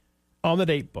On the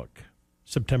date book,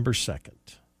 September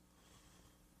 2nd.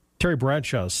 Terry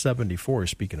Bradshaw is 74,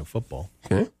 speaking of football.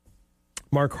 Okay.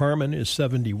 Mark Harmon is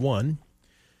 71.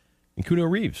 And Kuno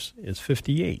Reeves is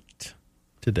 58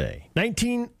 today.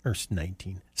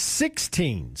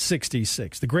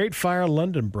 1666. The Great Fire of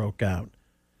London broke out.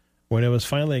 When it was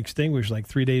finally extinguished, like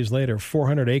 3 days later,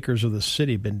 400 acres of the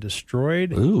city been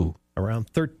destroyed. Ooh. Around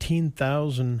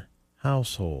 13,000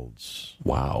 households.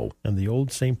 Wow. And the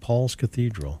old St. Paul's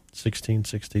Cathedral,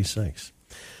 1666.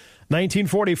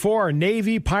 1944,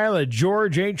 Navy pilot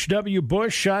George H.W.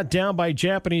 Bush shot down by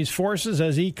Japanese forces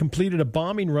as he completed a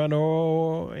bombing run,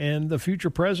 and the future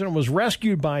president was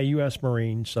rescued by a U.S.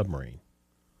 Marine submarine.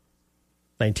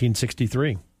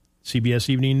 1963, CBS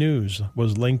Evening News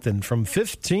was lengthened from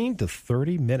 15 to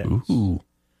 30 minutes. Ooh.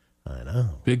 I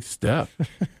know. Big step.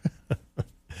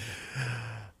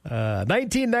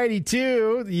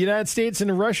 1992, the United States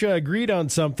and Russia agreed on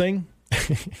something.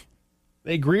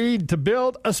 They agreed to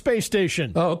build a space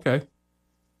station. Oh, okay.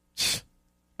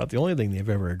 About the only thing they've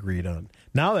ever agreed on.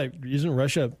 Now that isn't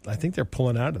Russia, I think they're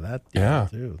pulling out of that deal, Yeah.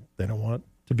 too. They don't want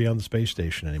to be on the space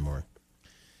station anymore.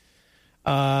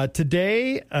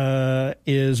 Today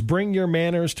is Bring Your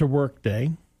Manners to Work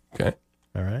Day. Okay.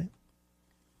 All right.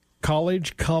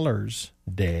 College Colors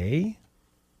Day.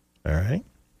 All right.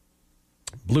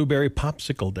 Blueberry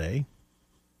Popsicle Day.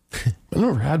 I've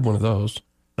never had one of those.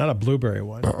 Not a blueberry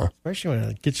one. Especially when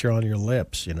it gets you on your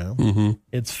lips, you know. Mm-hmm.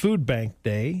 It's Food Bank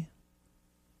Day.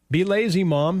 Be Lazy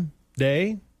Mom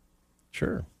Day.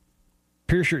 Sure.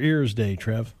 Pierce Your Ears Day,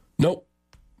 Trev. Nope.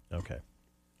 Okay.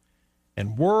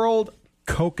 And World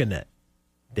Coconut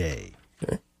Day.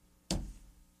 Okay.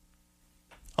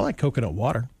 I like coconut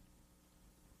water.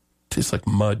 Tastes like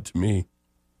mud to me.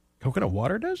 Coconut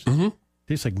water does? Mm-hmm.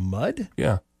 Tastes like mud?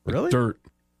 Yeah. Like Really? dirt.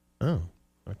 Oh,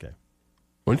 okay.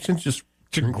 Why don't you just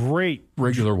It's a great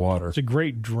regular water? It's a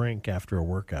great drink after a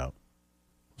workout.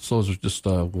 So those are just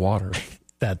water.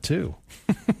 That too.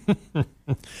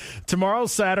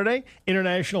 Tomorrow's Saturday,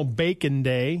 International Bacon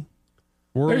Day.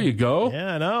 There you go.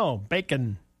 Yeah, I know.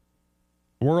 Bacon.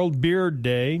 World Beard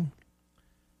Day.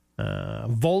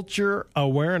 Vulture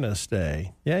Awareness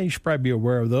Day. Yeah, you should probably be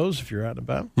aware of those if you're out and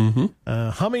about. Mm-hmm.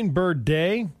 Hummingbird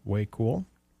Day. Way cool.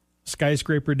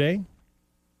 Skyscraper Day.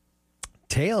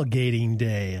 Tailgating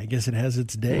Day. I guess it has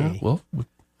its day. Yeah, well,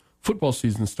 football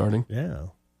season's starting. Yeah.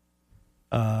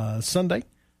 Sunday,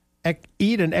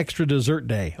 eat an extra dessert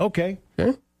day. Okay.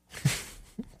 Okay.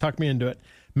 Talk me into it.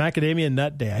 Macadamia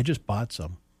nut day. I just bought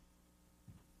some.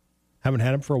 Haven't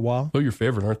had them for a while. Oh, your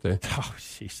favorite, aren't they? Oh,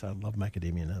 jeez, I love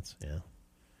macadamia nuts. Yeah.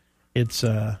 It's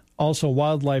also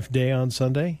Wildlife Day on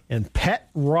Sunday and Pet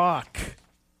Rock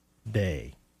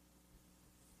Day.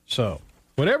 So,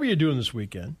 whatever you're doing this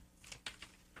weekend,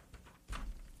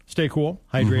 stay cool,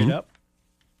 hydrate up,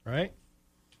 right?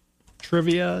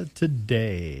 Trivia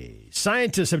today.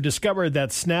 Scientists have discovered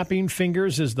that snapping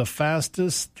fingers is the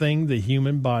fastest thing the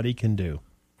human body can do.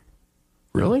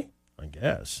 Really? I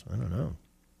guess. I don't know.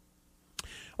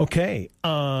 Okay.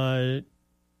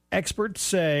 Experts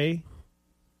say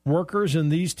workers in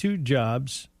these two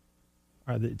jobs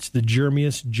it's the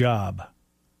germiest job.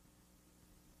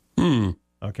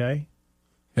 Okay?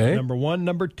 Okay. Number one,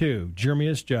 number two,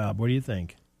 germiest job. What do you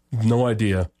think? No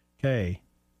idea. Okay.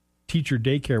 Teacher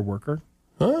daycare worker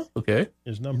Huh? Okay.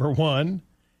 is number one,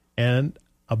 and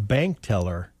a bank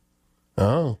teller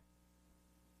Oh.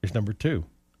 is number two.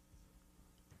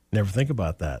 Never think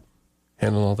about that.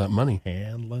 Handling all that money.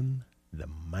 Handling the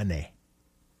money.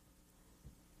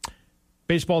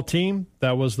 Baseball team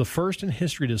that was the first in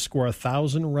history to score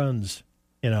 1,000 runs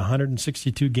in a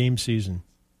 162-game season.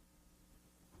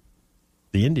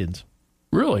 The Indians.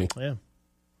 Really? Yeah.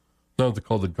 No, they're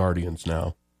called the Guardians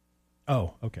now.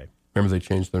 Oh, okay. Remember they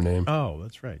changed their name? Oh,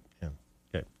 that's right. Yeah.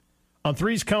 Okay. On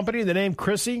Three's Company, the name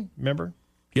Chrissy, remember?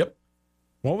 Yep.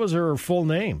 What was her full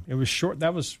name? It was short.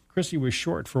 Chrissy was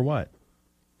short for what?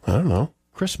 I don't know.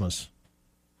 Christmas.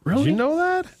 Really? Did you know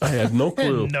that? I had no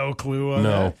clue. No clue on No.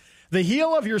 that. The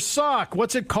heel of your sock,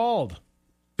 what's it called?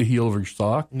 The heel of your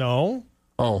sock? No.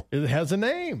 Oh. It has a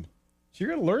name. So you're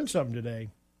going to learn something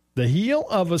today. The heel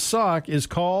of a sock is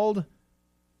called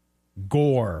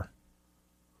gore.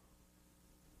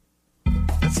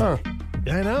 Huh.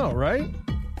 I know, right?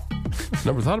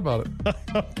 Never thought about it.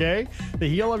 Okay. The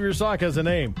heel of your sock has a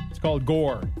name. It's called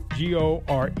gore.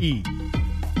 G-O-R-E.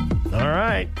 All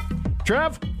right.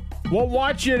 Trev, we'll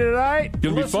watch you tonight.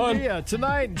 It'll be Listen fun. to you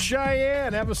tonight in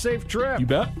Cheyenne. Have a safe trip. You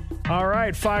bet. All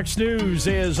right. Fox News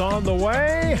is on the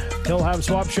way. He'll have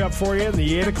Swap Shop for you in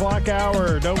the 8 o'clock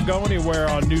hour. Don't go anywhere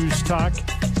on News Talk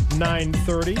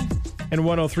 930. and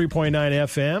 103.9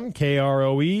 FM,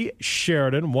 KROE,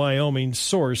 Sheridan, Wyoming,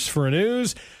 source for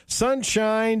news.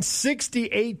 Sunshine,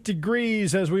 68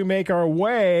 degrees as we make our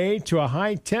way to a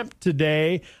high temp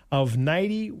today of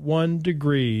 91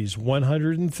 degrees,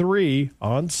 103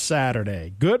 on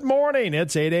Saturday. Good morning.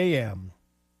 It's 8 a.m.